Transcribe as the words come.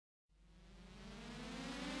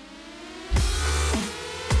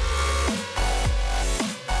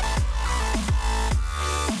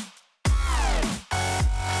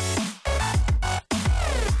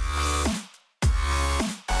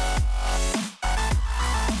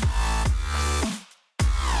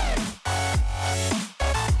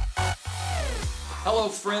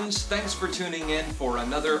Hello friends, thanks for tuning in for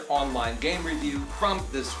another online game review from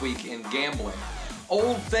This Week in Gambling.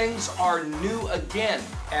 Old things are new again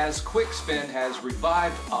as Quickspin has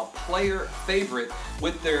revived a player favorite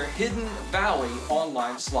with their Hidden Valley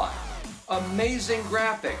online slot. Amazing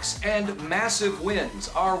graphics and massive wins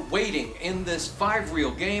are waiting in this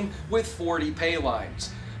 5-reel game with 40 Paylines.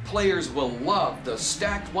 Players will love the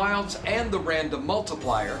stacked wilds and the random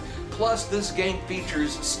multiplier, plus this game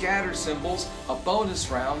features scatter symbols, a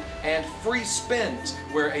bonus round, and free spins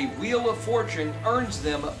where a Wheel of Fortune earns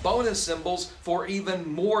them bonus symbols for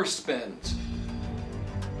even more spins.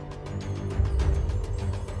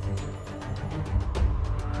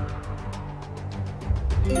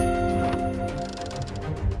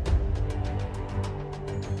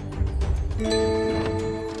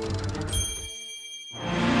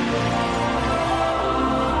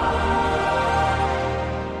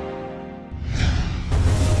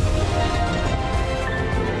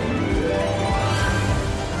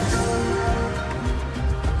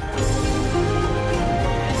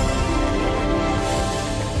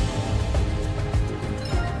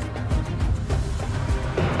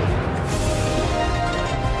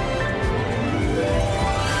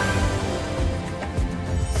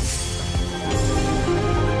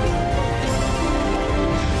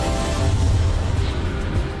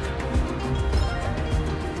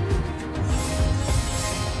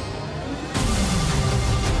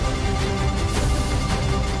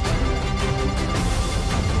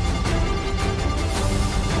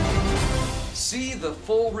 See the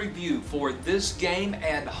full review for this game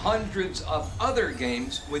and hundreds of other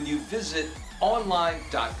games when you visit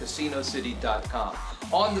online.casinocity.com.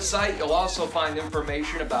 On the site, you'll also find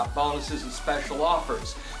information about bonuses and special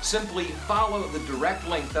offers. Simply follow the direct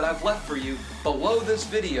link that I've left for you below this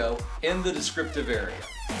video in the descriptive area.